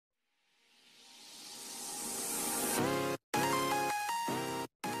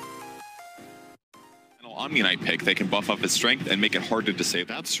Omni-Knight pick, they can buff up his strength and make it harder to save.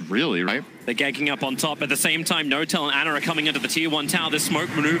 That's really right. They're ganking up on top. At the same time, N0tail and Ana are coming into the tier 1 tower. This smoke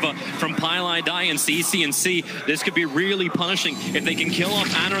maneuver from TI9 and CC&C. This could be really punishing. If they can kill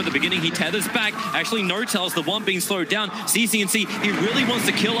off Ana at the beginning, he tethers back. Actually, N0tail's the one being slowed down. CC&C, he really wants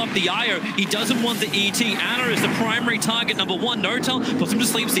to kill off the IO. He doesn't want the ET. Ana is the primary target, number 1. N0tail puts him to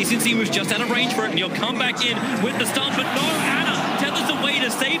sleep. CC&C moves just out of range for it, and he'll come back in with the stun, but no, Ana tethers away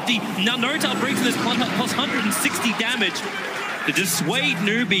to safety. Now N0tail brings in this plus 160 damage to dissuade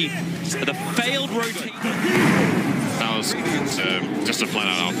Newbee with a failed rotation. That was just a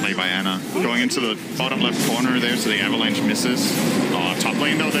flat-out outplay by Ana. Going into the bottom left corner there, so the avalanche misses. Top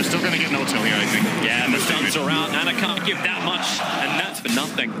lane, though, they're still going to get N0tail here, I think. Yeah, the stuns are out. Ana can't give that much, and that's for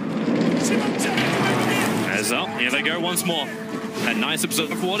nothing. As up, here they go once more. That nice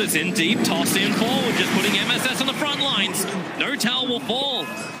observe ward is in deep, tossed in forward, just putting MSS on the front lines. N0tail will fall.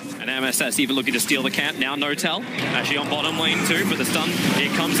 And MSS even looking to steal the camp now. N0tail actually on bottom lane too, but the stun,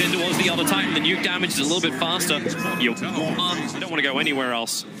 it comes in towards the other Titan. The nuke damage is a little bit faster. You don't want to go anywhere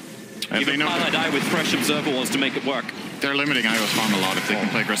else. Even TI9 with fresh observer wards to make it work. They're limiting IO's farm a lot if they can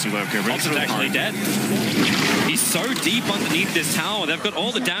play aggressive left here. Topson's actually dead. He's so deep underneath this tower. They've got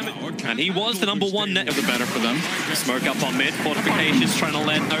all the damage. And he was the number 1 net. The better for them. Smoke up on mid. Fortifications trying to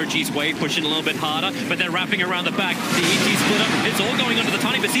let OG's wave push in a little bit harder. But they're wrapping around the back. The ET split up. It's all going under the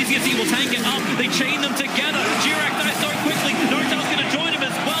Tiny. But CC&C will tank it up. They chain them together. Jirak dies so quickly. N0tail's going to join him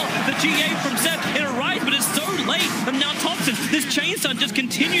as well. The GA from Seth, it arrives, but it's so late. And now Topson, this chain stun just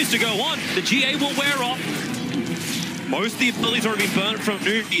continues to go on. The GA will wear off. Most of the abilities already been burnt from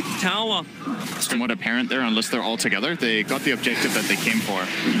Newbee tower. Somewhat apparent there, unless they're all together. They got the objective that they came for,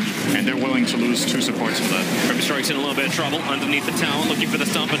 and they're willing to lose 2 supports for that. Grimstroke's in a little bit of trouble underneath the tower, looking for the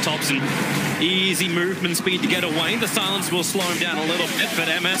stun for Topson. Easy movement speed to get away. The silence will slow him down a little bit, but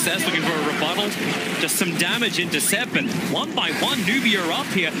MSS looking for a rebuttal. Just some damage into Sep, and 1 by 1, Newbee are up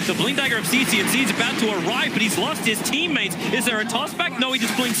here. The blink dagger of CC&C is about to arrive, but he's lost his teammates. Is there a toss back? No, he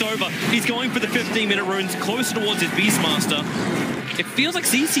just blinks over. He's going for the 15-minute runes closer towards his Beastmaster. It feels like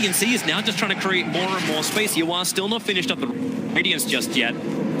CC&C is now just trying to create more and more space. You are still not finished up the Radiance just yet.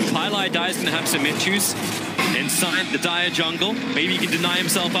 TI9 is going to have some issues inside the Dire jungle. Maybe he can deny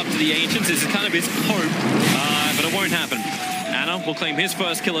himself up to the Ancients. This is kind of his hope, but it won't happen. Ana will claim his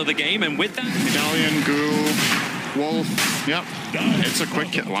first kill of the game, and with that... Medallion, Goo, Wolf, yep. It's a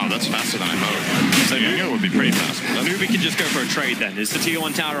quick kill. Wow, that's faster than I thought. So Newbee would be pretty fast. Newbee can just go for a trade then. It's the tier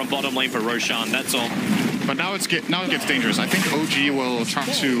 1 tower on bottom lane for Roshan, that's all. But now it gets dangerous. I think OG will try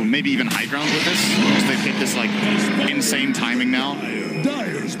to maybe even high ground with this, because they picked this like insane timing now.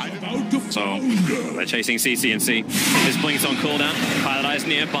 So they're chasing CC&C. His blink's on cooldown. TI9's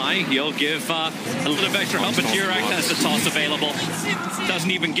nearby. He'll give a little bit of extra help, but Jirak has the toss available.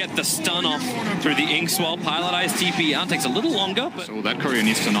 Doesn't even get the stun off through the ink swell. TI9's TP out takes a little longer. But so that courier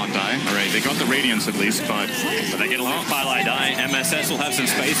needs to not die. All right, they got the Radiance at least, but they get along. TI9. MSS will have some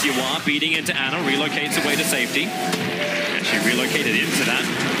space. Yuar beating into Ana, relocates away to safety. And she relocated into that.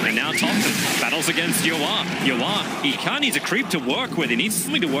 And now Topson battles against Yuar. Yuar, he needs a creep to work with. He needs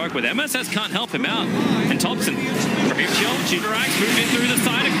something to work with. MSS can't help him out. And Topson, creep chill. Jirak's moved in through the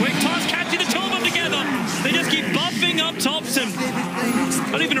side. A quick toss, catching the two of them together. They just keep buffing up Topson.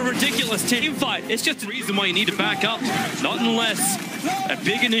 Not even a ridiculous team fight. It's just the reason why you need to back up. Not unless a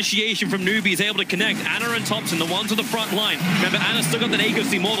big initiation from Newbee is able to connect. Ana and Topson, the ones on the front line. Remember, Ana's still got that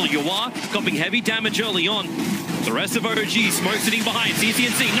Aegis Immortal. Yuar copying heavy damage early on. The rest of OG, Smoke sitting behind.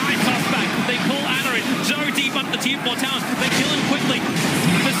 CC&C, nice toss back. They pull Ana in so deep under the tier 4 towers. They kill him quickly.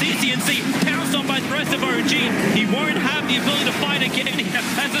 For CC&C, pounced on by the rest of OG. He won't have the ability to fight again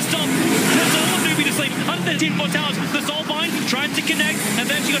as the stop. There's all of Newbee to sleep under the tier 4 towers. The Soulbind trying to connect, and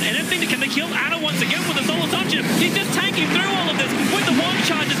then she got anything. Can they kill Ana once again with the Soul Assumption? He's just tanking through all of this with the one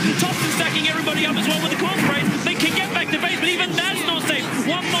charges. Topson stacking everybody up as well with the core sprays. They can get back to base, but even that's not safe.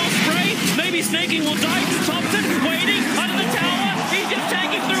 One more spray, maybe Snaking will die. Topson waiting under the tower. He's just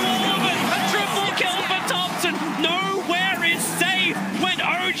tanking through all of it. A triple kill for Topson. Nowhere is safe when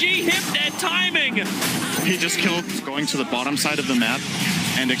OG hit their timing. He just killed going to the bottom side of the map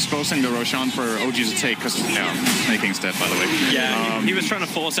and exposing the Roshan for OG's to take, because, Snaking's dead, by the way. Yeah, he was trying to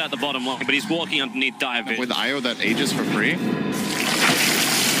force out the bottom line, but he's walking underneath dive. With IO that ages for free.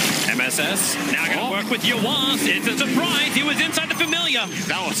 MSS now going to work with Yawas. It's a surprise. He was inside the familiar.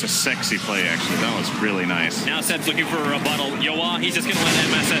 That was a sexy play, actually. That was really nice. Now Seb's looking for a rebuttal. Yawa, he's just going to let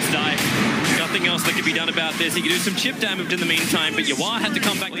MSS die. Nothing else that can be done about this. He can do some chip damage in the meantime, but Yawa had to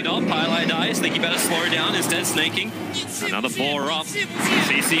come back lead up. Highlight dies. Think he better slow down. Instead, snaking. Another bore up.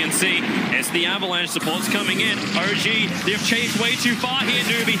 CCNC. It's the Avalanche. Support's coming in. OG, they've chased way too far here,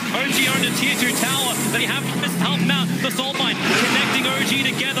 Newbee. OG owned a tier 2 tower. They have to help him out. The Soul Mine connecting OG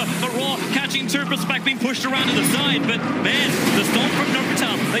together. The Raw catching Tuber's back, being pushed around to the side. But man, the Storm from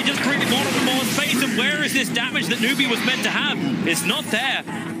Novotel, they just created more and more space. And where is this damage that Newbee was meant to have? It's not there.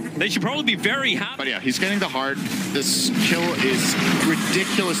 They should probably be very happy. But yeah, he's getting the hard. This kill is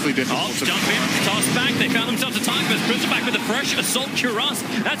ridiculously difficult. Oh, jump in, toss back. They found themselves a target. Sprints back with a fresh Assault Cuirass.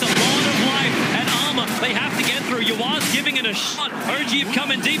 That's a lot of life and armor they have to get through. Yawa's giving it a shot. OG have come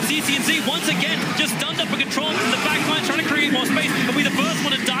in deep. CCNC once again just stunned up and controlled from the back line, trying to create more space. He'll be the first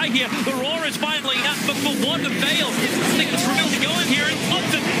one to die here. The Roar is finally out, but for what avail? I think it's really going here. And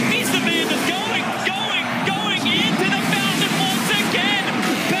Topson, he's the man that's going into the fountain once again.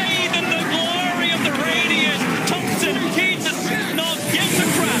 Bathe in the glory of the radius. Topson, he just not gets the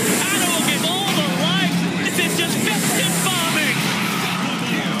crap. Adol gives all the life. This is just festive farming.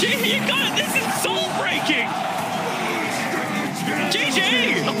 You got it. This is soul breaking. GG.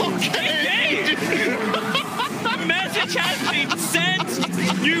 Okay. Message has been sent.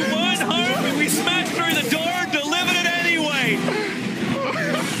 You weren't home, and we smashed through the door and delivered it anyway.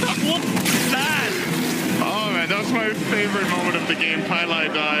 What is that? Oh man, that's my favorite moment of the game.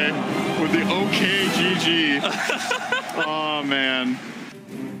 Highlight die with the OK GG. Oh man.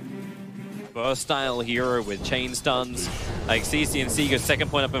 Versatile hero with chain stuns. Like CCNC goes second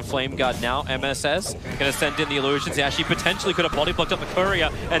point up in Flame Guard now. MSS gonna send in the illusions. He actually potentially could have body blocked up the courier.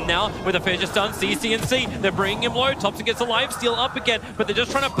 And now with a fissure stun, CCNC, they're bringing him low. Topson gets a life steal up again, but they're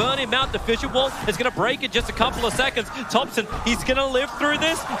just trying to burn him out. The fissure wall is gonna break in just a couple of seconds. Topson, he's gonna live through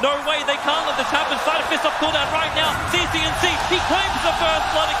this. No way, they can't let this happen. Side of fist off cooldown right now. CCNC, he claims the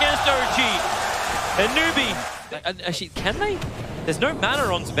first blood against OG. And Newbee, actually, can they? There's no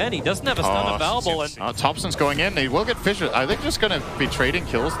mana on Sven. He doesn't have a stun available. And Topson's going in. They will get Fissure. Are they just going to be trading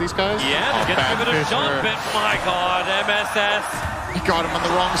kills, these guys? yeah, they're going to give it a shot, but my god, MSS. He got him on the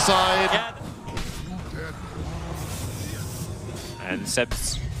wrong side. Yeah. And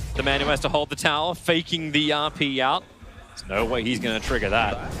Seb's the man who has to hold the tower, faking the RP out. There's no way he's going to trigger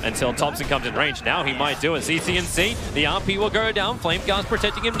that until Topson comes in range. Now he might do it. CCNC, the RP will go down. Flame Guard's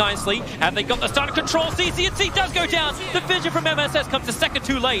protecting him nicely. Have they got the stun control? CCNC does go down. The vision from MSS comes a second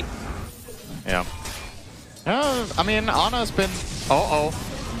too late. Yeah. I mean, Ana's been...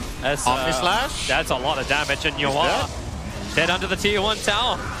 That's, Omni Slash? That's a lot of damage. And Yawa dead under the tier 1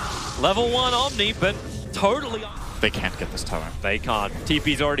 tower. Level 1 Omni, but totally... They can't get this tower. They can't.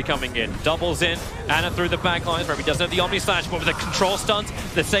 TP's already coming in. Doubles in. Ana through the back lines. He doesn't have the Omni Slash, but with the control stunts,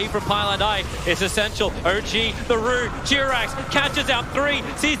 the save from Pilot Eye is essential. OG, the Rue, Jirax catches out 3.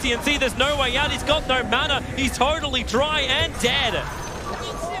 CCNC, there's no way out. He's got no mana. He's totally dry and dead.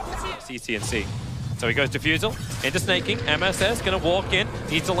 CCNC. So he goes to Fusel, into snaking. MSS gonna walk in,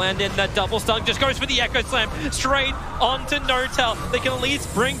 needs to land in that double stun, just goes for the Echo Slam, straight onto Notel. They can at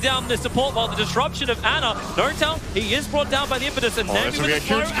least bring down the support while the disruption of Ana. Notel, he is brought down by the Impetus, and Nami with a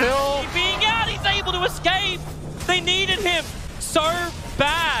huge kill. Being out, he's able to escape. They needed him so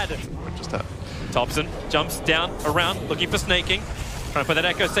bad. Just that. Topson jumps down, around, looking for snaking. Trying to put that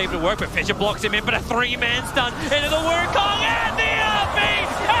Echo save to work, but Fissure blocks him in, but a 3-man stun into the Wukong and the RP!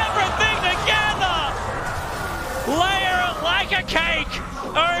 Everything together! Layer it like a cake!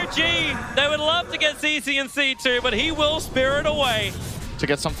 OG, they would love to get CCNC too, but he will spirit away. To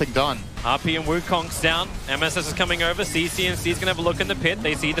get something done. RP and Wukong's down. MSS is coming over. CCNC's gonna have a look in the pit.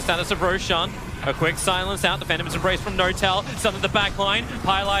 They see the status of Roshan. A quick silence out. The Phantom's embrace from Notel. Some of the back line.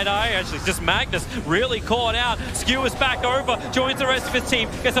 Highlight Eye. Actually, just Magnus really caught out. Skewers back over. Joins the rest of his team.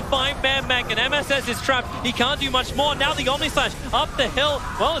 Gets a 5-man mech. And MSS is trapped. He can't do much more. Now the Omni Slash up the hill.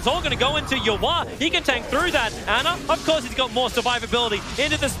 Well, it's all going to go into Yawa. He can tank through that. Ana, of course, he's got more survivability.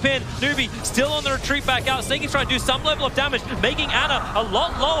 Into the spin. Newbee still on the retreat back out. Snaking's trying to do some level of damage. Making Ana a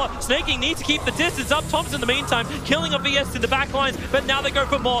lot lower. Snaking needs to keep the distance up. Topson in the meantime. Killing a VS in the back lines. But now they go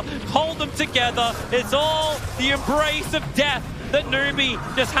for more. Hold them together. It's all the embrace of death that Newbee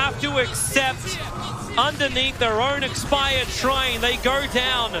just have to accept. Underneath their own expired shrine, they go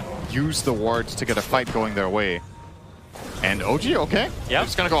down. Use the wards to get a fight going their way. And OG, okay. They're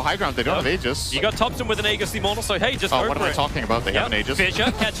just going to go high ground. They don't have Aegis. You got Topson with an Aegis Immortal, so hey, just go for it. What am I talking about? They have an Aegis. Fissure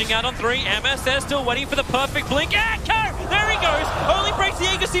catching out on 3. MSS still waiting for the perfect blink. Echo! There he goes! Only breaks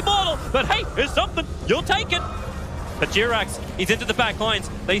the Aegis Immortal, but hey, it's something. You'll take it. But Jirax, he's into the back lines.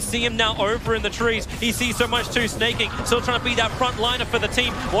 They see him now over in the trees. He sees so much too, snaking. Still trying to be that front liner for the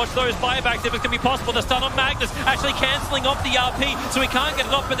team. Watch those buybacks if it's going to be possible. The stun on Magnus actually cancelling off the RP, so he can't get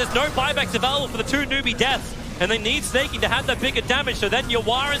it off, but there's no buybacks available for the two Newbee deaths. And they need Snaking to have that bigger damage. So then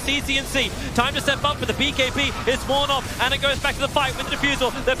Yawar and CCNC. Time to step up for the BKB. It's worn off. And it goes back to the fight with the defusal.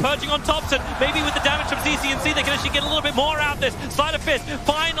 They're purging on Topson. Maybe with the damage from CCNC, they can actually get a little bit more out of this. Sleight of fist.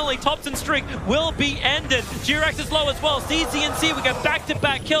 Finally, Topson's streak will be ended. Jirax is low as well. CCNC, we get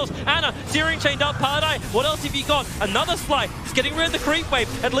back-to-back kills. Anna, steering chained up. Paladai, what else have you got? Another slide. It's getting rid of the creep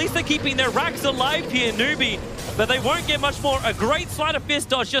wave. At least they're keeping their racks alive here, Newbee. But they won't get much more. A great sleight of fist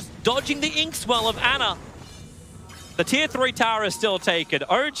dodge, just dodging the ink swell of Anna. The tier 3 tower is still taken.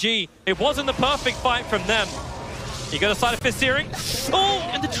 OG, it wasn't the perfect fight from them. You got a sleight of fist steering.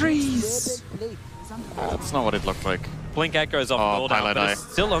 Oh, in the trees. That's not what it looked like. Blink echoes off the cooldown, but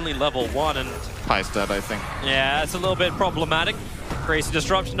it's still only level 1. And Pie's dead, I think. yeah, it's a little bit problematic. Creates a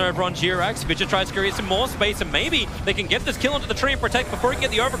disruption over on Jirax. Vitcher tries to create some more space, and maybe they can get this kill into the tree and protect before he can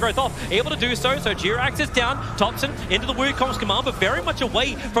get the overgrowth off. Able to do so, so Jirax is down. Topson into the Wukong's command, but very much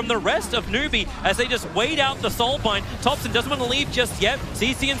away from the rest of Newbee as they just wait out the Soulbind. Topson doesn't want to leave just yet.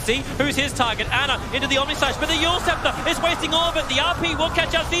 CCNC, who's his target? Anna into the Omnislash, but the Yule Scepter is wasting all of it. The RP will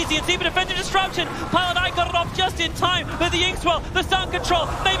catch up CCNC, but defensive disruption. Paladai got it off just in time with the Inkswell, the stun control,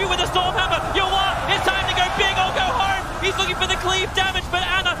 maybe with the Stormhammer. Yawar, it's time to go big or go home. He's looking for the cleave damage, but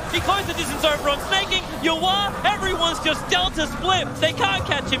Anna, he closed the distance over on Snaking. Yawar, everyone's just delta split. They can't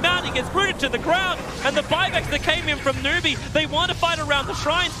catch him out. He gets rooted to the ground. And the buybacks that came in from Newbee, they want to fight around the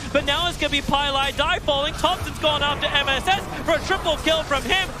shrines, but now it's going to be Paladai falling. Topson's gone after MSS for a triple kill from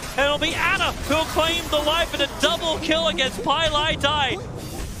him, and it'll be Anna who'll claim the life in a double kill against Paladai.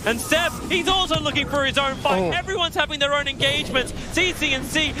 And Seb, he's also looking for his own fight. Oh. Everyone's having their own engagements.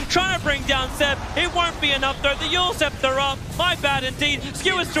 CCNC trying to bring down Seb. It won't be enough though. The Yule Scepter up. My bad indeed.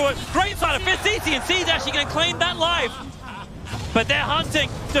 Skewers to it. Great side of fist. CCNC is actually going to claim that life. But they're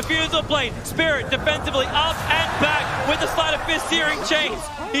hunting. Diffusal plane. Spirit defensively up and back with the sleight of fist searing chains.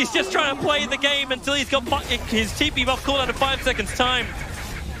 He's just trying to play the game until he's got his TP buff cooldown in 5 seconds time.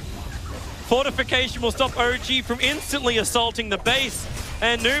 Fortification will stop OG from instantly assaulting the base.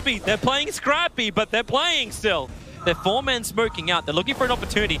 And Newbee, they're playing scrappy, but they're playing still. They're 4-man smoking out. They're looking for an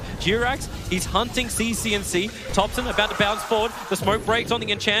opportunity. Jirax, he's hunting CCNC. Topson about to bounce forward. The smoke breaks on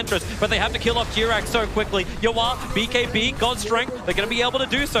the Enchantress, but they have to kill off Jirax so quickly. Yawar, BKB, God's Strength, they're going to be able to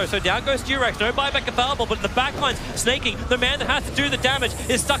do so. So down goes Jirax. No buyback available, but in the backlines, Snaking, the man that has to do the damage,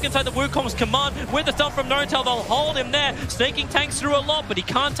 is stuck inside the Wukong's command. With the stun from Notel, they'll hold him there. Snaking tanks through a lot, but he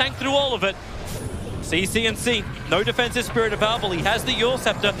can't tank through all of it. CCNC, no defensive spirit available. He has the Yule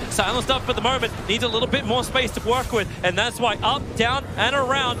Scepter, silenced up for the moment, needs a little bit more space to work with, and that's why up, down, and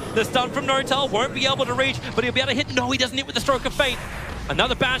around. The stun from Notel won't be able to reach, but he'll be able to hit. No, he doesn't hit with the Stroke of Fate.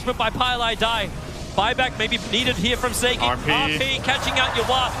 Another banishment by Paladai. Buyback maybe needed here from Snaking. RP catching out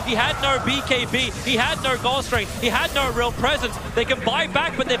Yawar. He had no BKB. He had no goal strength. He had no real presence. They can buy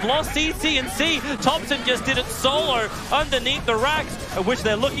back, but they've lost CCNC. Topson just did it solo underneath the racks, which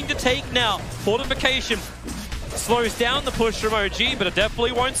they're looking to take now. Fortification slows down the push from OG, but it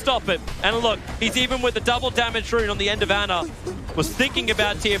definitely won't stop it. And look, he's even with the double damage rune on the end of Anna. Was thinking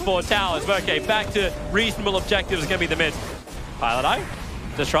about tier 4 towers, but okay, back to reasonable objectives is going to be the mid. Paladai,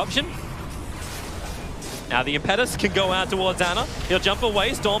 disruption. Now the Impetus can go out towards Anna. He'll jump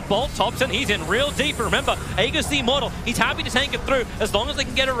away. Storm Bolt, Topson, he's in real deep. Remember, Aegis the Immortal, he's happy to tank it through as long as they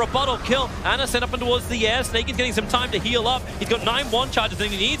can get a rebuttal kill. Anna sent up and towards the air. Snake is getting some time to heal up. He's got 9 1 charges and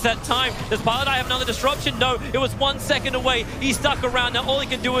he needs that time. Does Paladai have another disruption? No, it was 1 second away. He's stuck around. Now all he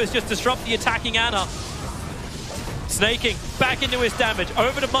can do is just disrupt the attacking Anna. Snaking back into his damage,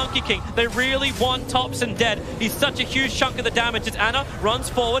 over to Monkey King. They really want Topson dead. He's such a huge chunk of the damage as Anna runs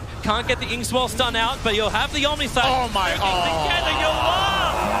forward, can't get the Inkswell stun out, but he'll have the Omnislash. Oh my Together you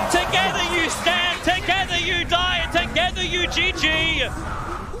are! Together you stand, together you die, and together you GG!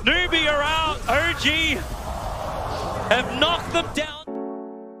 Newbee are out, OG have knocked them down.